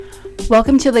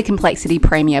Welcome to the Complexity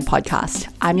Premier podcast.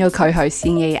 I'm your co-host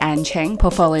Yingyi Ann Cheng,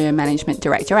 Portfolio Management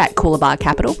Director at Coolabah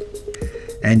Capital.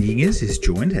 And Yingyi is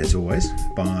joined, as always,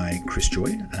 by Chris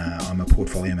Joy. I'm a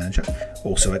Portfolio Manager,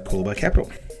 also at Coolabah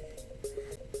Capital.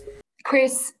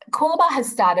 Chris, Coolabah has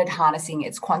started harnessing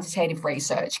its quantitative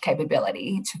research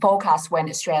capability to forecast when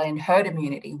Australian herd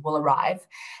immunity will arrive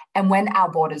and when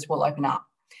our borders will open up.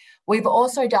 We've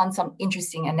also done some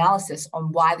interesting analysis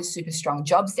on why the super strong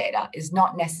jobs data is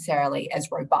not necessarily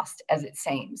as robust as it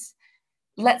seems.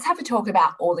 Let's have a talk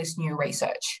about all this new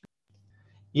research.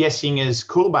 Yes, Yingyi,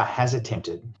 Coolabah has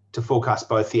attempted to forecast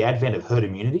both the advent of herd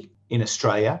immunity in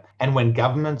Australia and when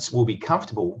governments will be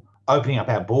comfortable opening up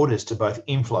our borders to both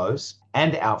inflows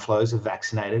and outflows of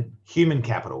vaccinated human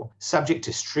capital, subject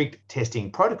to strict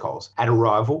testing protocols at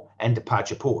arrival and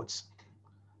departure ports.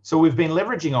 So we've been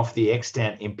leveraging off the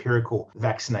extant empirical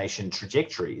vaccination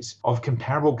trajectories of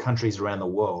comparable countries around the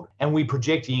world, and we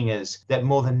project, Yingyi, that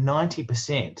more than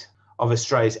 90% of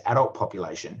Australia's adult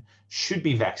population should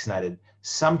be vaccinated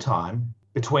sometime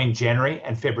between January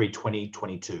and February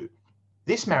 2022.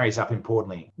 This marries up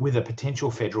importantly with a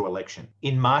potential federal election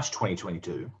in March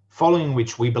 2022, following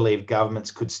which we believe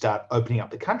governments could start opening up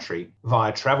the country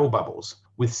via travel bubbles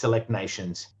with select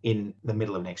nations in the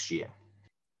middle of next year.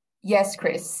 Yes,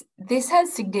 Chris, this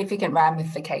has significant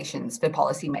ramifications for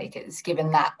policymakers,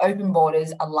 given that open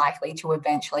borders are likely to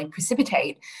eventually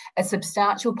precipitate a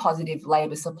substantial positive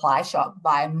labour supply shock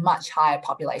by much higher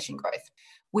population growth,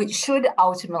 which should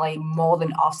ultimately more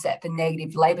than offset the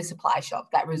negative labour supply shock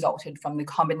that resulted from the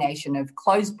combination of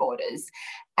closed borders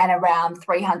and around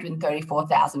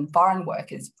 334,000 foreign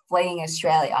workers fleeing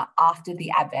Australia after the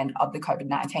advent of the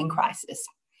COVID-19 crisis.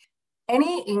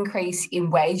 Any increase in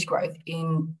wage growth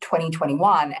in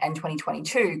 2021 and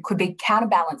 2022 could be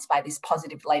counterbalanced by this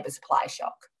positive labour supply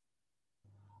shock.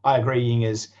 I agree,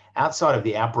 Yingyi. Outside of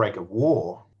the outbreak of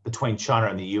war between China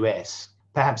and the US,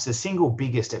 perhaps the single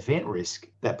biggest event risk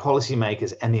that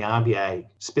policymakers and the RBA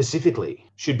specifically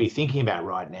should be thinking about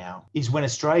right now is when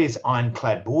Australia's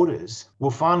ironclad borders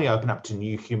will finally open up to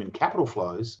new human capital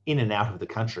flows in and out of the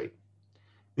country.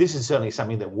 This is certainly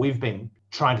something that we've been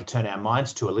trying to turn our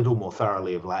minds to a little more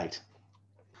thoroughly of late.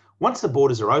 Once the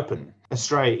borders are open,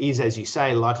 Australia is, as you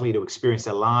say, likely to experience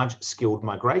a large skilled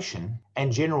migration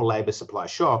and general labour supply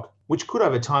shock, which could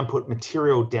over time put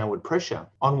material downward pressure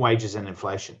on wages and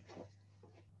inflation.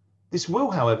 This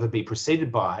will, however, be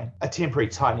preceded by a temporary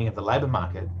tightening of the labour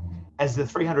market as the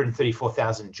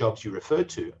 334,000 jobs you referred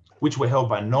to, which were held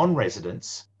by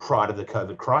non-residents prior to the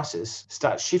COVID crisis,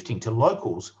 start shifting to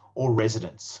locals or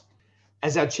residents.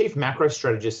 As our chief macro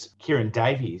strategist, Kieran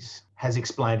Davies, has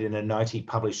explained in a note he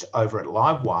published over at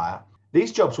Livewire,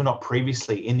 these jobs were not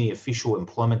previously in the official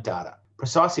employment data,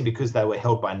 precisely because they were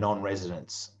held by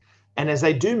non-residents. And as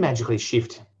they do magically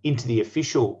shift into the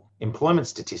official employment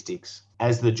statistics,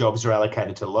 as the jobs are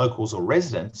allocated to locals or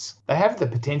residents, they have the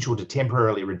potential to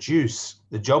temporarily reduce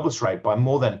the jobless rate by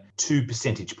more than 2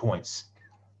 percentage points.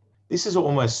 This is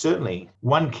almost certainly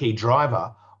one key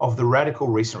driver of the radical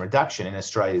recent reduction in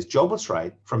Australia's jobless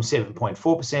rate from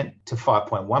 7.4% to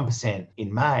 5.1%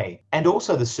 in May, and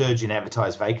also the surge in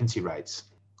advertised vacancy rates.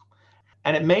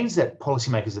 And it means that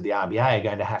policymakers of the RBA are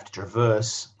going to have to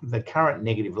traverse the current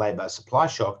negative labour supply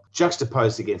shock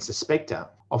juxtaposed against the spectre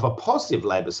of a positive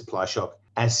labour supply shock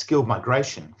as skilled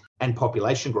migration and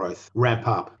population growth ramp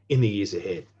up in the years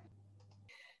ahead.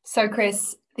 So,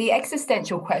 Chris, the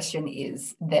existential question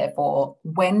is, therefore,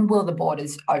 when will the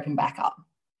borders open back up?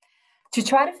 To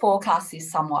try to forecast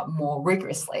this somewhat more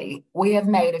rigorously, we have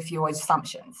made a few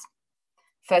assumptions.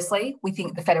 Firstly, we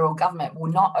think the federal government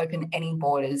will not open any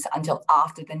borders until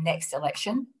after the next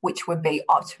election, which would be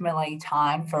optimally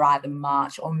timed for either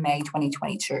March or May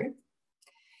 2022.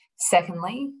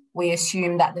 Secondly, we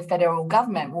assume that the federal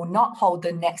government will not hold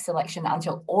the next election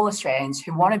until all Australians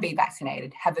who want to be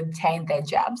vaccinated have obtained their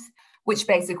jabs, which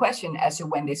begs the question as to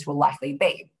when this will likely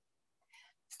be.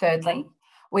 Thirdly,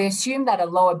 we assume that a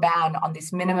lower bound on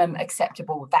this minimum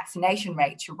acceptable vaccination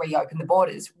rate to reopen the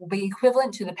borders will be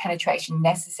equivalent to the penetration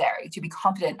necessary to be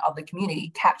confident of the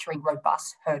community capturing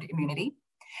robust herd immunity.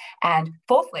 And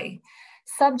fourthly,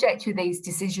 subject to these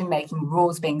decision-making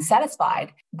rules being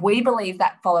satisfied, we believe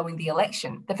that following the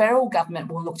election, the federal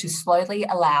government will look to slowly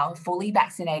allow fully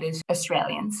vaccinated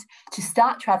Australians to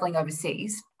start travelling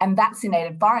overseas and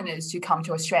vaccinated foreigners to come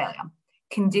to Australia,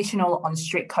 conditional on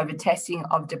strict COVID testing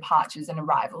of departures and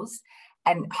arrivals,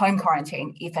 and home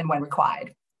quarantine if and when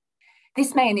required.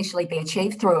 This may initially be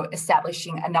achieved through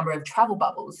establishing a number of travel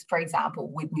bubbles, for example,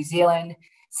 with New Zealand,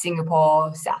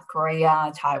 Singapore, South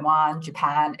Korea, Taiwan,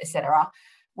 Japan, etc.,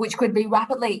 which could be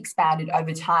rapidly expanded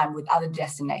over time with other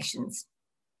destinations.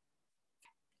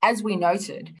 As we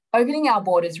noted, opening our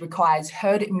borders requires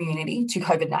herd immunity to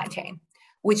COVID-19,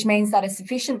 which means that a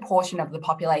sufficient portion of the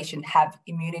population have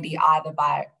immunity either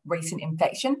by recent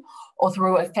infection or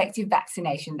through effective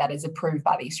vaccination that is approved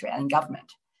by the Australian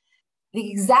government.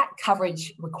 The exact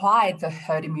coverage required for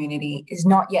herd immunity is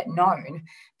not yet known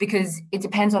because it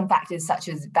depends on factors such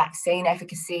as vaccine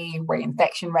efficacy,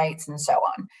 reinfection rates, and so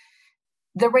on.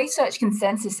 The research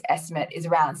consensus estimate is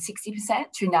around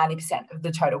 60% to 90% of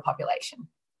the total population.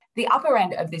 The upper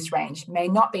end of this range may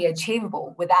not be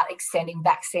achievable without extending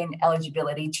vaccine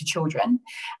eligibility to children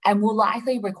and will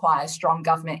likely require strong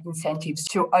government incentives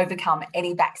to overcome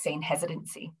any vaccine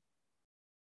hesitancy.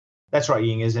 That's right,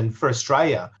 Yingers. And for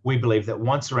Australia, we believe that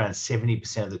once around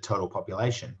 70% of the total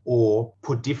population, or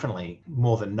put differently,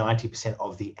 more than 90%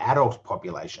 of the adult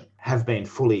population, have been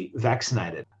fully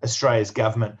vaccinated, Australia's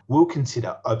government will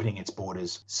consider opening its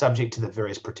borders subject to the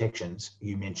various protections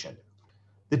you mentioned.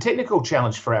 The technical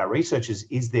challenge for our researchers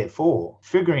is therefore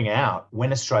figuring out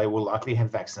when Australia will likely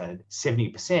have vaccinated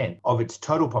 70% of its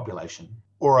total population,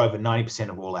 or over 90%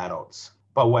 of all adults.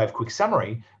 By way of quick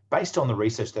summary, based on the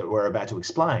research that we're about to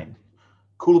explain,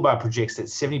 Coolabah projects that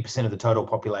 70% of the total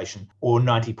population, or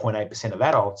 90.8% of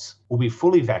adults, will be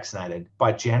fully vaccinated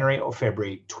by January or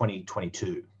February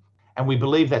 2022. And we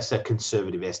believe that's a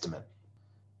conservative estimate.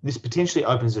 This potentially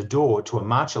opens a door to a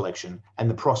March election and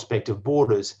the prospect of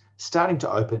borders starting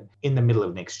to open in the middle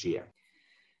of next year.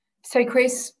 So,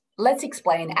 Chris, let's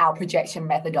explain our projection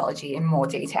methodology in more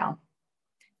detail.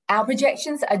 Our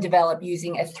projections are developed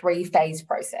using a 3-phase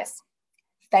process.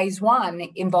 Phase 1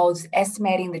 involves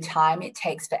estimating the time it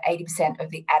takes for 80%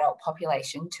 of the adult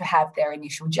population to have their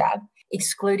initial jab,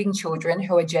 excluding children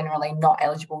who are generally not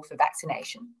eligible for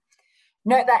vaccination.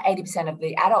 Note that 80% of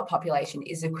the adult population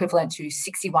is equivalent to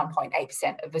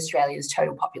 61.8% of Australia's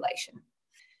total population.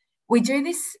 We do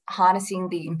this harnessing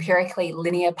the empirically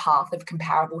linear path of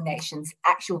comparable nations'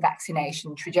 actual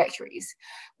vaccination trajectories,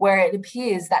 where it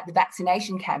appears that the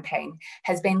vaccination campaign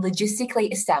has been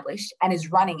logistically established and is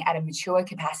running at a mature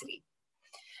capacity.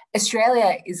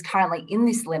 Australia is currently in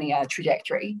this linear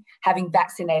trajectory, having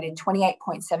vaccinated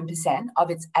 28.7% of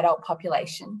its adult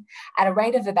population at a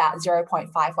rate of about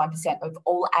 0.51% of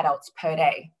all adults per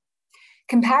day.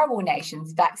 Comparable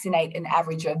nations vaccinate an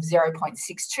average of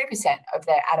 0.62% of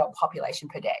their adult population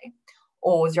per day,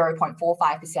 or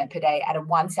 0.45% per day at a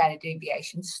 1 standard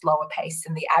deviation slower pace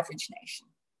than the average nation.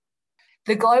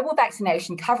 The global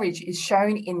vaccination coverage is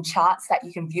shown in charts that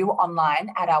you can view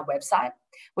online at our website.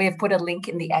 We have put a link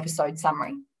in the episode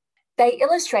summary. They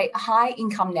illustrate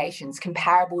high-income nations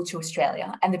comparable to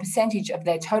Australia and the percentage of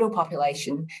their total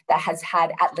population that has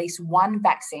had at least one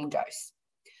vaccine dose.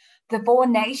 The 4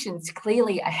 nations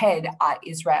clearly ahead are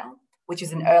Israel, which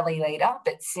is an early leader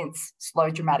but since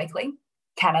slowed dramatically,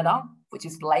 Canada, which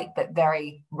is late but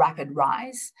very rapid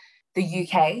rise, the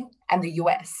UK, and the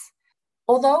US.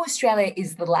 Although Australia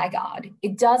is the laggard,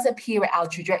 it does appear our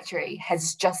trajectory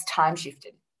has just time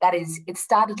shifted. That is, it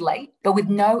started late, but with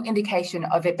no indication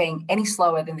of it being any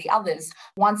slower than the others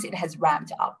once it has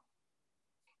ramped up.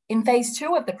 In phase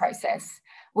 2 of the process,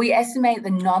 we estimate the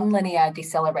non-linear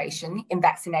deceleration in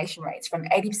vaccination rates from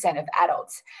 80% of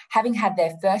adults having had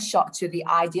their first shot to the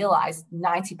idealized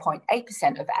 90.8%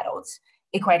 of adults,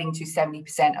 equating to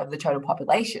 70% of the total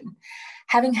population,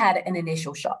 having had an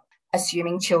initial shot,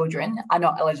 assuming children are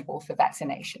not eligible for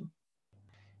vaccination.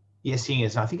 Yes,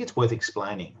 Yingers, I think it's worth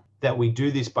explaining that we do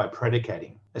this by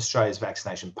predicating Australia's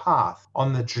vaccination path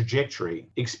on the trajectory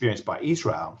experienced by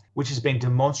Israel, which has been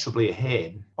demonstrably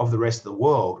ahead of the rest of the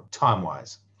world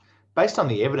time-wise. Based on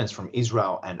the evidence from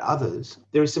Israel and others,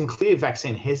 there is some clear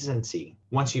vaccine hesitancy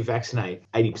once you vaccinate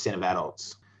 80% of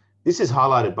adults. This is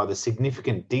highlighted by the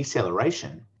significant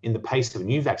deceleration in the pace of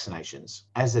new vaccinations,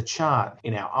 as the chart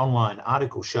in our online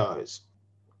article shows.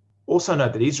 Also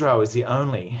note that Israel is the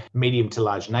only medium to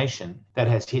large nation that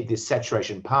has hit this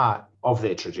saturation part of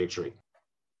their trajectory.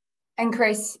 And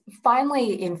Chris,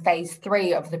 finally in phase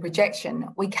 3 of the projection,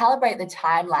 we calibrate the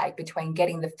time lag between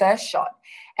getting the first shot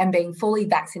and being fully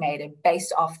vaccinated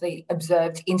based off the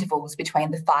observed intervals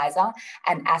between the Pfizer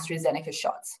and AstraZeneca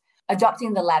shots,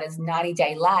 adopting the latter's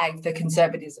 90-day lag for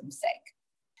conservatism's sake.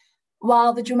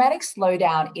 While the dramatic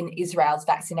slowdown in Israel's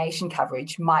vaccination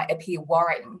coverage might appear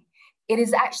worrying, it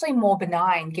is actually more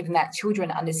benign given that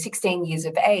children under 16 years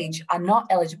of age are not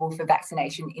eligible for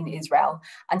vaccination in Israel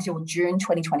until June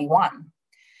 2021.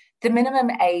 The minimum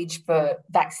age for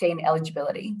vaccine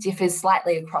eligibility differs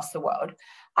slightly across the world,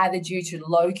 either due to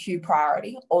low queue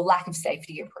priority or lack of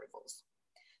safety approvals.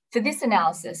 For this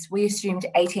analysis, we assumed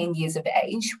 18 years of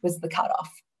age was the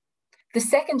cutoff. The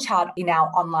second chart in our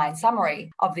online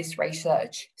summary of this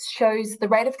research shows the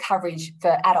rate of coverage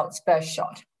for adults first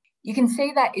shot. You can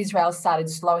see that Israel started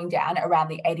slowing down around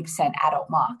the 80% adult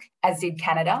mark, as did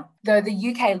Canada, though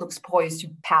the UK looks poised to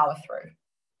power through.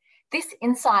 This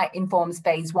insight informs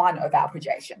phase 1 of our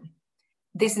projection.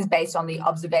 This is based on the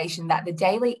observation that the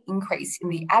daily increase in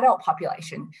the adult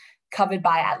population covered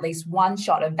by at least one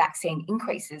shot of vaccine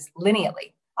increases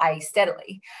linearly, i.e.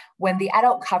 steadily, when the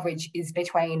adult coverage is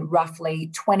between roughly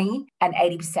 20 and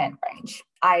 80% range,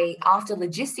 i.e. after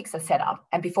logistics are set up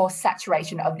and before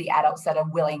saturation of the adults that are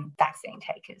willing vaccine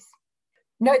takers.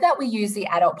 Note that we use the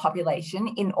adult population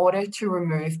in order to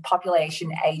remove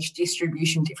population age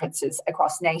distribution differences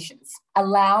across nations,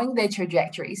 allowing their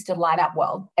trajectories to line up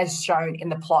well, as shown in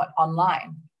the plot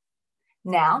online.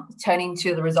 Now, turning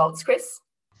to the results, Chris.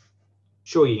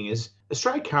 Sure, Yingers.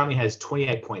 Australia currently has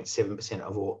 28.7%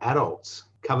 of all adults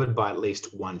covered by at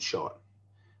least one shot.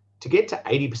 To get to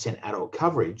 80% adult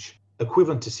coverage,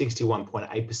 equivalent to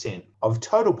 61.8% of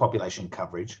total population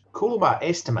coverage, Coolabah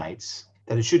estimates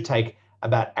that it should take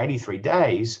about 83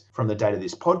 days from the date of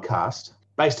this podcast,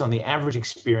 based on the average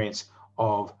experience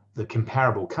of the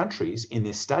comparable countries in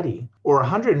this study, or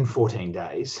 114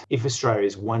 days if Australia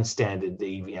is one standard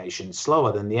deviation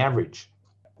slower than the average.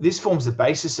 This forms the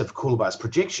basis of Coolabah's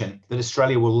projection that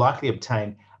Australia will likely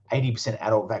obtain 80%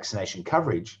 adult vaccination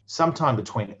coverage sometime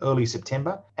between early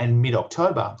September and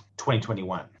mid-October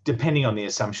 2021, depending on the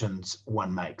assumptions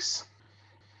one makes.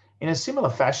 In a similar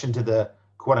fashion to the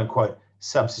quote-unquote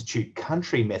substitute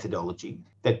country methodology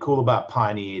that Coolabah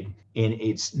pioneered in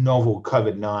its novel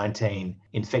COVID-19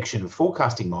 infection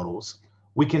forecasting models,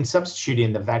 we can substitute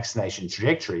in the vaccination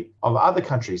trajectory of other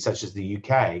countries such as the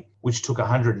UK, which took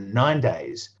 109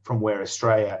 days from where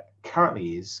Australia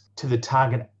currently is to the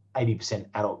target 80%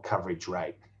 adult coverage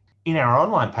rate. In our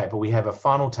online paper, we have a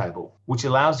final table which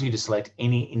allows you to select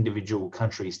any individual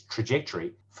country's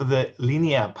trajectory for the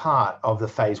linear part of the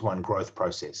phase 1 growth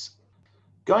process.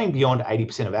 Going beyond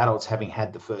 80% of adults having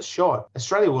had the first shot,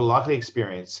 Australia will likely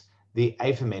experience the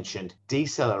aforementioned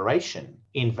deceleration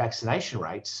in vaccination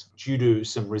rates due to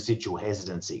some residual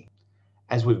hesitancy.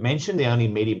 As we've mentioned, the only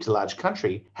medium to large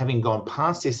country having gone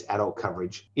past this adult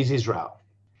coverage is Israel.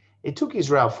 It took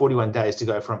Israel 41 days to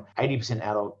go from 80%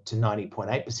 adult to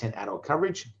 90.8% adult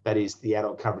coverage, that is the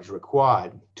adult coverage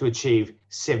required to achieve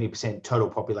 70% total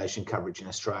population coverage in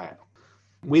Australia.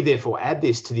 We therefore add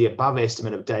this to the above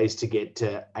estimate of days to get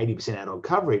to 80% adult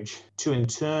coverage to in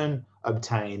turn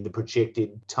obtain the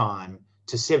projected time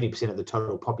to 70% of the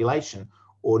total population,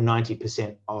 or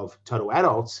 90% of total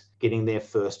adults getting their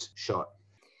first shot.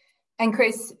 And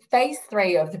Chris, phase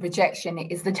 3 of the projection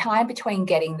is the time between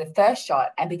getting the first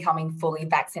shot and becoming fully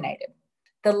vaccinated.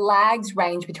 The lags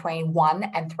range between 1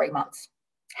 and 3 months.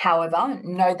 However,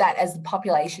 note that as the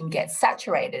population gets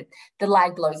saturated, the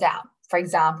lag blows out. For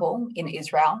example, in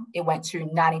Israel, it went to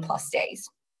 90 plus days.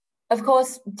 Of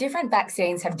course, different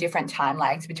vaccines have different time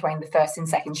lags between the first and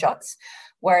second shots.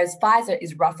 Whereas Pfizer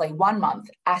is roughly 1 month,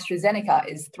 AstraZeneca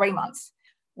is 3 months.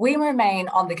 We remain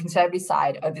on the conservative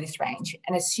side over this range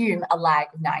and assume a lag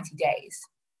of 90 days.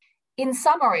 In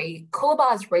summary,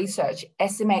 Coolabah's research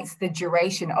estimates the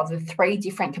duration of the 3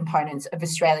 different components of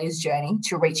Australia's journey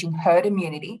to reaching herd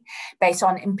immunity based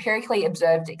on empirically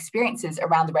observed experiences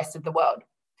around the rest of the world.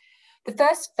 The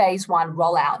first phase 1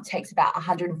 rollout takes about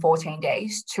 114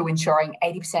 days to ensuring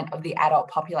 80% of the adult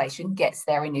population gets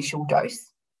their initial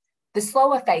dose. The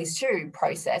slower phase 2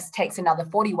 process takes another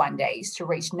 41 days to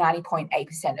reach 90.8%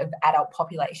 of the adult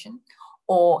population,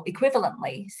 or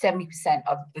equivalently 70%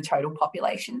 of the total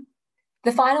population.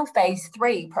 The final phase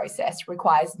 3 process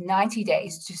requires 90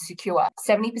 days to secure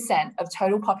 70% of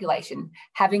total population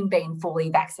having been fully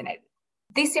vaccinated.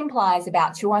 This implies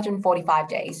about 245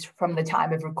 days from the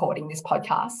time of recording this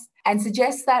podcast and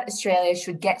suggests that Australia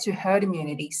should get to herd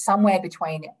immunity somewhere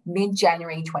between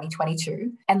mid-January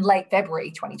 2022 and late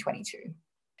February 2022.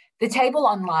 The table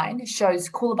online shows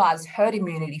Coolabah's herd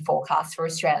immunity forecast for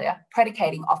Australia,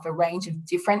 predicating off a range of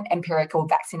different empirical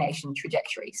vaccination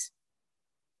trajectories.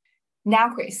 Now,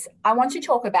 Chris, I want to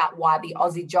talk about why the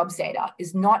Aussie jobs data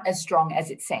is not as strong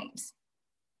as it seems.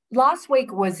 Last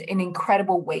week was an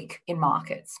incredible week in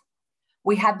markets.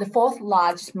 We had the 4th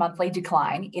largest monthly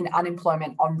decline in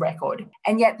unemployment on record,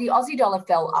 and yet the Aussie dollar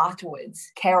fell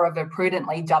afterwards, care of a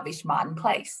prudently dovish Martin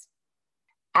Place.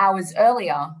 Hours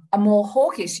earlier, a more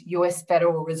hawkish US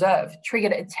Federal Reserve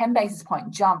triggered a 10 basis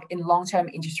point jump in long-term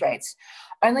interest rates,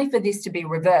 only for this to be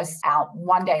reversed out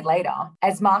 1 day later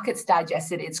as markets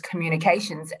digested its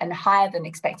communications and higher than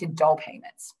expected dole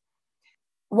payments.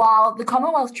 While the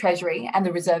Commonwealth Treasury and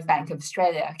the Reserve Bank of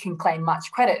Australia can claim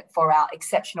much credit for our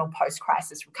exceptional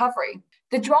post-crisis recovery,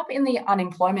 the drop in the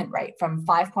unemployment rate from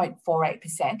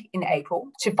 5.48% in April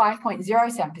to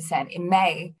 5.07% in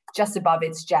May, just above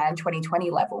its Jan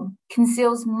 2020 level,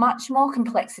 conceals much more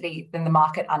complexity than the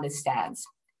market understands.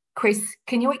 Chris,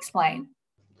 can you explain?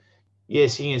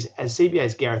 Yes, as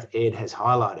CBA's Gareth Aird has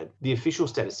highlighted, the official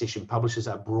statistician publishes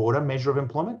a broader measure of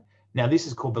employment. Now, this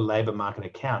is called the labour market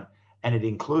account, and it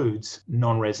includes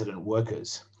non-resident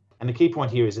workers. And the key point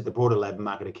here is that the broader labour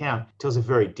market account tells a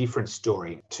very different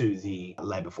story to the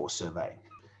labour force survey.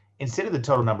 Instead of the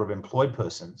total number of employed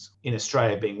persons in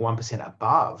Australia being 1%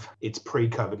 above its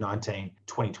pre-COVID-19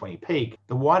 2020 peak,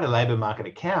 the wider labour market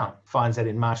account finds that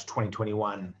in March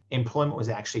 2021, employment was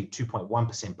actually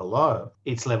 2.1% below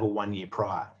its level 1 year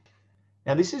prior.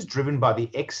 Now, this is driven by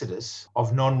the exodus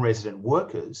of non-resident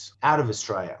workers out of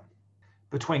Australia.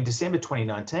 Between December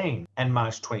 2019 and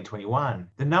March 2021,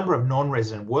 the number of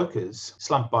non-resident workers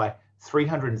slumped by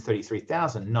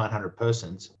 333,900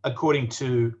 persons, according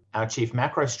to our chief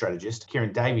macro strategist,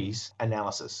 Kieran Davies'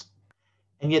 analysis.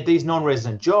 And yet these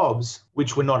non-resident jobs,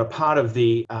 which were not a part of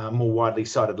the more widely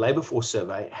cited labour force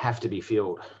survey, have to be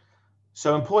filled.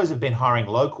 So employers have been hiring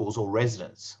locals or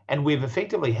residents, and we've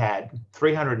effectively had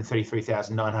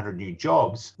 333,900 new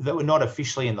jobs that were not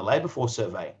officially in the labour force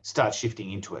survey start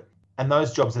shifting into it. And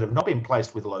those jobs that have not been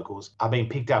placed with locals are being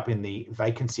picked up in the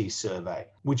vacancy survey,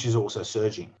 which is also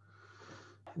surging.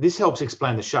 This helps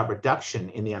explain the sharp reduction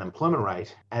in the unemployment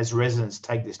rate as residents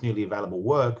take this newly available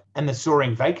work, and the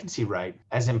soaring vacancy rate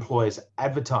as employers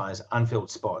advertise unfilled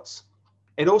spots.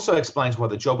 It also explains why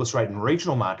the jobless rate in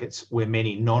regional markets, where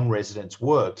many non-residents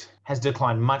worked, has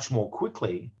declined much more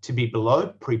quickly to be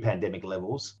below pre-pandemic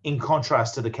levels, in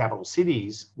contrast to the capital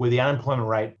cities, where the unemployment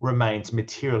rate remains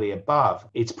materially above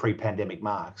its pre-pandemic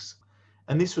marks.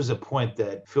 And this was a point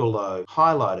that Phil Lowe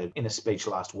highlighted in a speech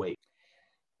last week.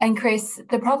 And Chris,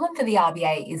 the problem for the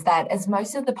RBA is that as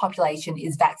most of the population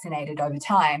is vaccinated over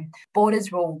time, borders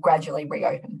will gradually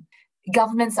reopen.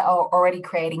 Governments are already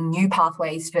creating new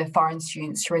pathways for foreign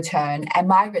students to return, and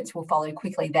migrants will follow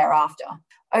quickly thereafter.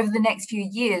 Over the next few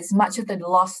years, much of the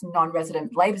lost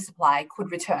non-resident labour supply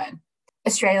could return.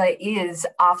 Australia is,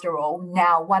 after all,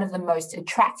 now one of the most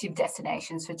attractive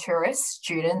destinations for tourists,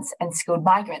 students, and skilled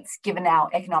migrants, given our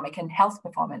economic and health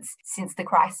performance since the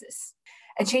crisis.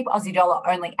 A cheap Aussie dollar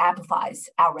only amplifies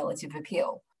our relative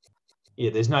appeal. Yeah,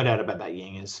 there's no doubt about that,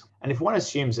 Yingers. And if one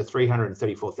assumes the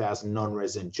 334,000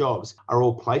 non-resident jobs are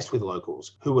all placed with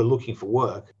locals who are looking for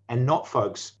work and not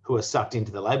folks who are sucked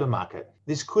into the labour market,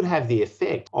 this could have the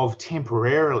effect of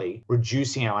temporarily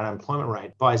reducing our unemployment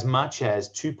rate by as much as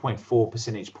 2.4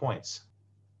 percentage points.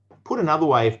 Put another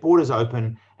way, if borders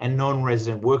open and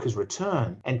non-resident workers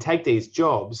return and take these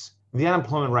jobs, the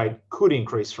unemployment rate could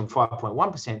increase from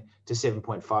 5.1% to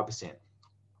 7.5%.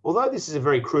 Although this is a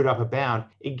very crude upper bound,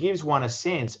 it gives one a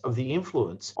sense of the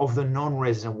influence of the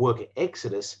non-resident worker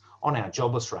exodus on our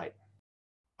jobless rate.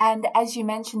 And as you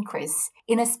mentioned, Chris,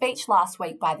 in a speech last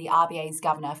week by the RBA's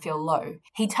Governor, Phil Lowe,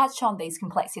 he touched on these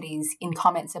complexities in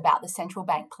comments about the central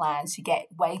bank plans to get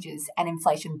wages and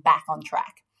inflation back on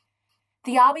track.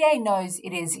 The RBA knows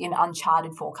it is in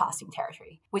uncharted forecasting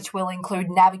territory, which will include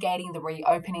navigating the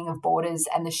reopening of borders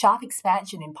and the sharp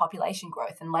expansion in population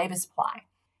growth and labour supply.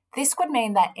 This could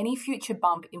mean that any future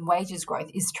bump in wages growth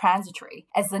is transitory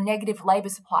as the negative labour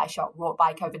supply shock wrought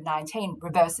by COVID-19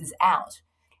 reverses out.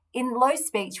 In Lowe's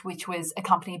speech, which was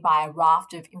accompanied by a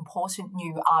raft of important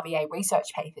new RBA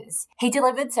research papers, he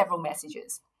delivered several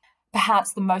messages.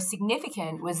 Perhaps the most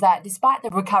significant was that despite the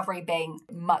recovery being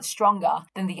much stronger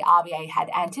than the RBA had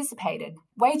anticipated,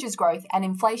 wages growth and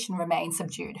inflation remain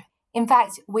subdued. In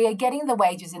fact, we are getting the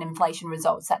wages and inflation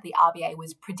results that the RBA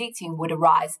was predicting would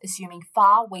arise, assuming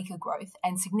far weaker growth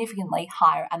and significantly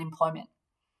higher unemployment.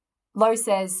 Lowe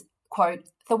says, quote,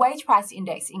 "The wage price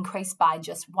index increased by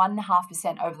just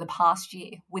 1.5% over the past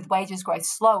year, with wages growth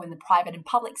slow in the private and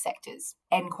public sectors,"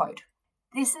 end quote.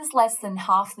 This is less than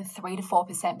half the 3 to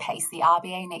 4% pace the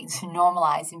RBA needs to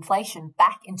normalise inflation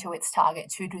back into its target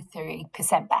 2 to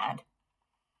 3% band.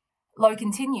 Lowe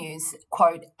continues,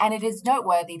 quote, "And it is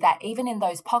noteworthy that even in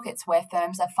those pockets where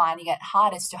firms are finding it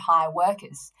hardest to hire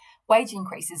workers, wage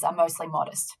increases are mostly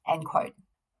modest," end quote.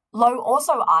 Lowe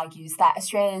also argues that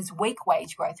Australia's weak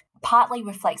wage growth partly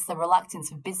reflects the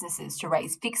reluctance of businesses to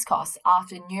raise fixed costs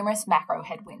after numerous macro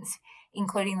headwinds,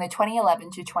 including the 2011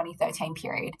 to 2013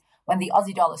 period, when the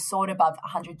Aussie dollar soared above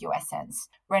 100 US cents,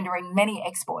 rendering many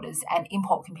exporters and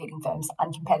import-competing firms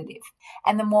uncompetitive,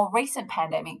 and the more recent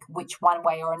pandemic, which one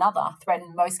way or another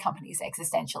threatened most companies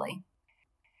existentially.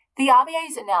 The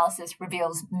RBA's analysis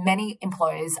reveals many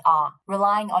employers are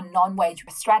relying on non-wage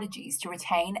strategies to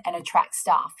retain and attract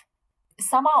staff.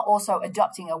 Some are also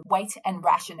adopting a wait and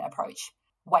ration approach.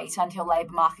 Wait until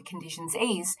labour market conditions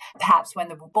ease, perhaps when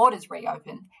the borders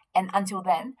reopen, and until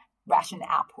then, ration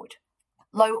output.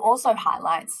 Lowe also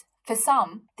highlights, for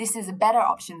some, this is a better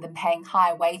option than paying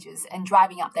higher wages and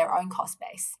driving up their own cost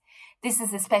base. This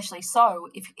is especially so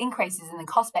if increases in the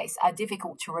cost base are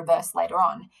difficult to reverse later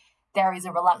on. There is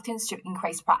a reluctance to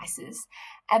increase prices,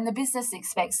 and the business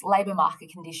expects labour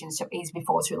market conditions to ease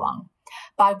before too long.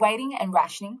 By waiting and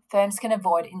rationing, firms can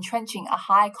avoid entrenching a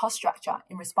higher cost structure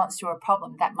in response to a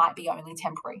problem that might be only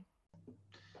temporary.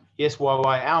 Yes,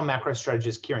 YY, our macro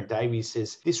strategist Kieran Davies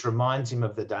says this reminds him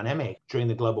of the dynamic during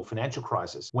the global financial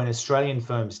crisis when Australian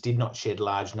firms did not shed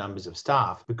large numbers of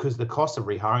staff because the cost of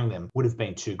rehiring them would have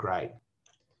been too great.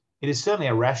 It is certainly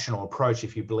a rational approach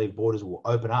if you believe borders will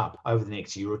open up over the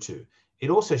next year or two. It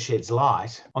also sheds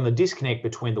light on the disconnect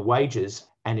between the wages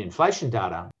and inflation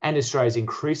data and Australia's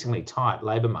increasingly tight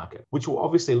labour market, which will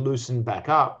obviously loosen back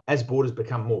up as borders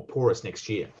become more porous next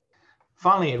year.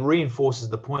 Finally, it reinforces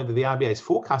the point that the RBA's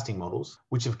forecasting models,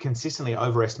 which have consistently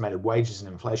overestimated wages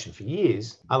and inflation for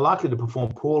years, are likely to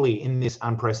perform poorly in this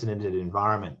unprecedented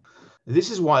environment.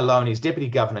 This is why Lowe and his Deputy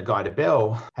Governor Guy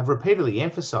Debelle have repeatedly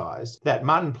emphasised that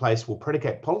Martin Place will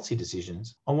predicate policy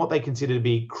decisions on what they consider to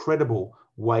be credible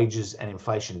wages and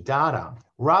inflation data,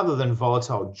 rather than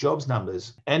volatile jobs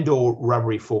numbers and/or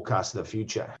rubbery forecasts of the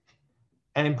future.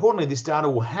 And importantly, this data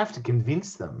will have to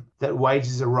convince them that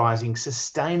wages are rising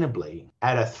sustainably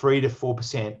at a 3 to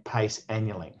 4% pace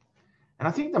annually. And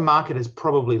I think the market has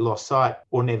probably lost sight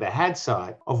or never had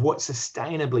sight of what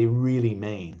sustainably really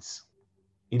means.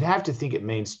 You'd have to think it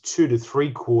means 2 to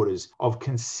 3 quarters of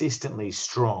consistently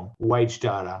strong wage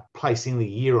data, placing the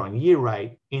year-on-year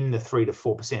rate in the 3 to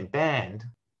 4% band.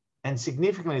 And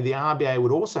significantly, the RBA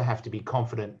would also have to be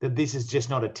confident that this is just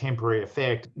not a temporary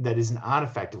effect that is an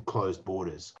artefact of closed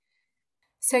borders.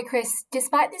 So, Chris,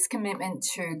 despite this commitment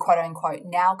to quote-unquote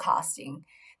nowcasting,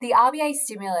 the RBA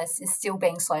stimulus is still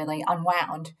being slowly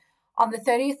unwound. On the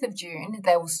 30th of June,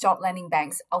 they will stop lending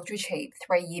banks ultra-cheap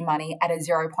 3-year money at a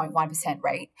 0.1%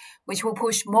 rate, which will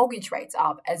push mortgage rates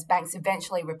up as banks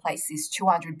eventually replace this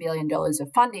 $200 billion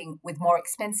of funding with more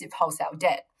expensive wholesale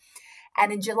debt.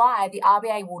 And in July, the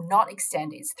RBA will not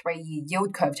extend its 3-year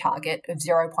yield curve target of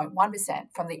 0.1%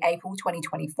 from the April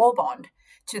 2024 bond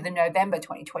to the November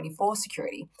 2024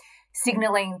 security,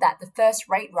 signalling that the first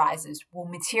rate rises will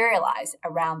materialise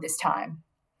around this time.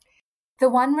 The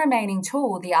one remaining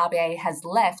tool the RBA has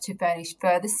left to furnish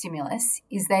further stimulus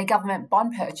is their government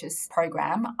bond purchase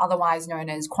program, otherwise known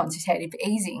as quantitative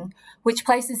easing, which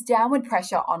places downward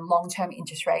pressure on long-term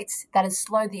interest rates that has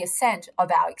slowed the ascent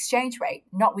of our exchange rate,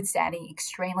 notwithstanding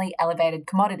extremely elevated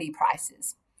commodity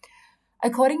prices.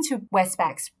 According to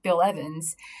Westpac's Bill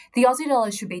Evans, the Aussie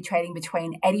dollar should be trading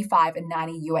between 85 and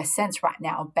 90 US cents right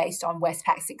now based on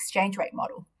Westpac's exchange rate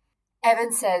model.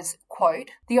 Evans says, quote,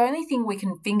 "The only thing we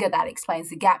can finger that explains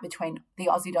the gap between the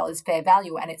Aussie dollar's fair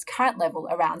value and its current level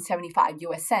around 75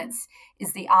 US cents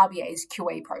is the RBA's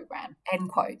QE program,"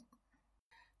 end quote.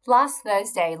 Last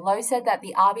Thursday, Lowe said that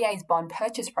the RBA's bond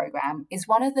purchase program is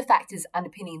one of the factors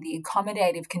underpinning the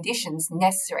accommodative conditions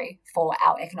necessary for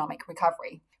our economic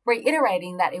recovery,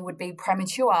 reiterating that it would be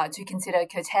premature to consider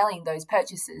curtailing those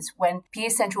purchases when peer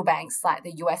central banks like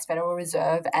the US Federal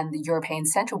Reserve and the European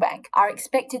Central Bank are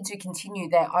expected to continue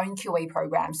their own QE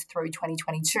programs through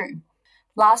 2022.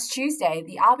 Last Tuesday,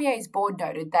 the RBA's board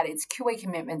noted that its QE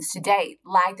commitments to date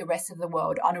lag the rest of the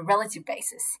world on a relative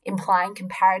basis, implying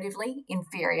comparatively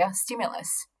inferior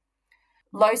stimulus.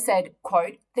 Lowe said,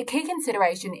 quote, "The key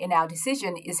consideration in our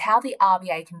decision is how the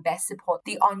RBA can best support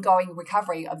the ongoing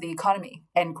recovery of the economy,"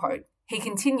 end quote. He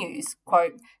continues,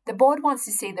 quote, "The board wants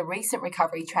to see the recent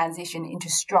recovery transition into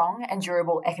strong and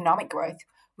durable economic growth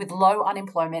with low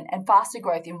unemployment and faster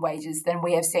growth in wages than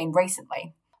we have seen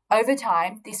recently. Over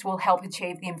time, this will help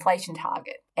achieve the inflation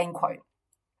target," end quote.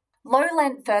 Lowe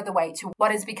lent further weight to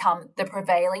what has become the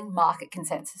prevailing market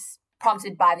consensus,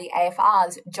 prompted by the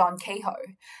AFR's John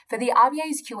Kehoe, for the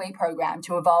RBA's QE program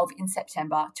to evolve in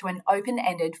September to an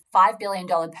open-ended $5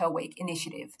 billion per week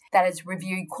initiative that is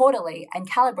reviewed quarterly and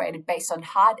calibrated based on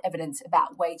hard evidence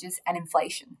about wages and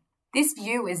inflation. This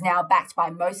view is now backed by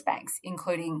most banks,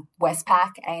 including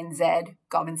Westpac, ANZ,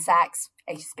 Goldman Sachs,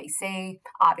 HSBC,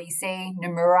 RBC,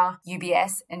 Nomura,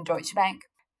 UBS, and Deutsche Bank.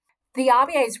 The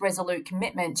RBA's resolute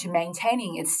commitment to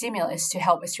maintaining its stimulus to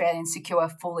help Australians secure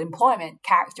full employment,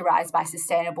 characterised by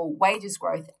sustainable wages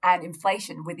growth and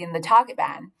inflation within the target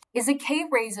band, is a key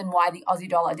reason why the Aussie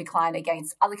dollar declined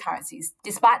against other currencies,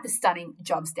 despite the stunning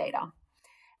jobs data.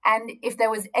 And if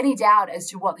there was any doubt as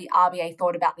to what the RBA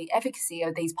thought about the efficacy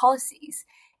of these policies,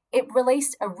 it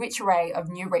released a rich array of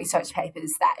new research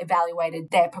papers that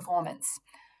evaluated their performance.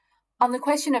 On the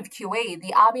question of QE,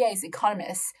 the RBA's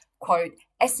economists, quote,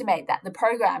 estimate that the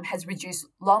program has reduced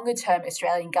longer-term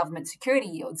Australian government security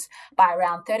yields by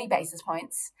around 30 basis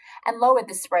points and lowered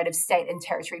the spread of state and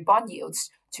territory bond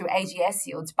yields to AGS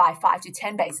yields by 5 to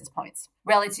 10 basis points,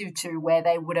 relative to where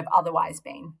they would have otherwise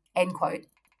been, end quote.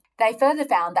 They further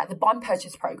found that the bond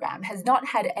purchase program has not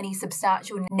had any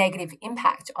substantial negative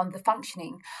impact on the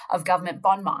functioning of government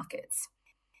bond markets.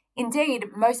 Indeed,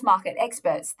 most market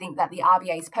experts think that the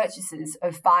RBA's purchases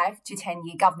of 5 to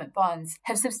 10-year government bonds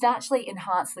have substantially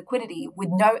enhanced liquidity with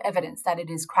no evidence that it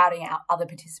is crowding out other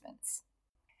participants.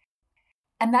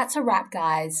 And that's a wrap,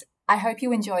 guys. I hope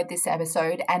you enjoyed this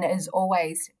episode, and as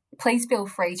always, please feel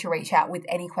free to reach out with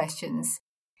any questions.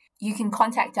 You can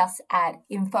contact us at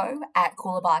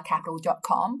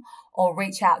info@coolabahcapital.com or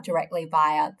reach out directly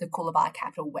via the Coolabah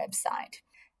Capital website.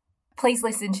 Please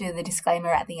listen to the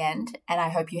disclaimer at the end, and I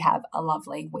hope you have a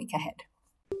lovely week ahead.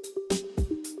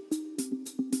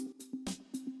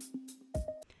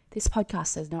 This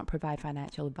podcast does not provide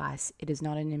financial advice. It is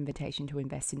not an invitation to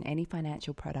invest in any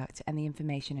financial product, and the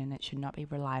information in it should not be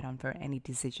relied on for any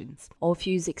decisions. All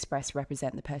views expressed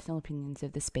represent the personal opinions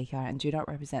of the speaker and do not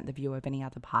represent the view of any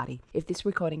other party. If this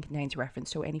recording contains reference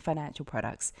to any financial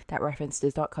products, that reference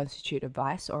does not constitute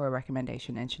advice or a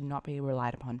recommendation and should not be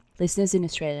relied upon. Listeners in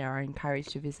Australia are encouraged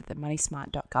to visit the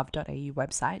moneysmart.gov.au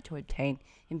website to obtain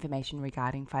information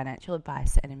regarding financial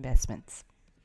advice and investments.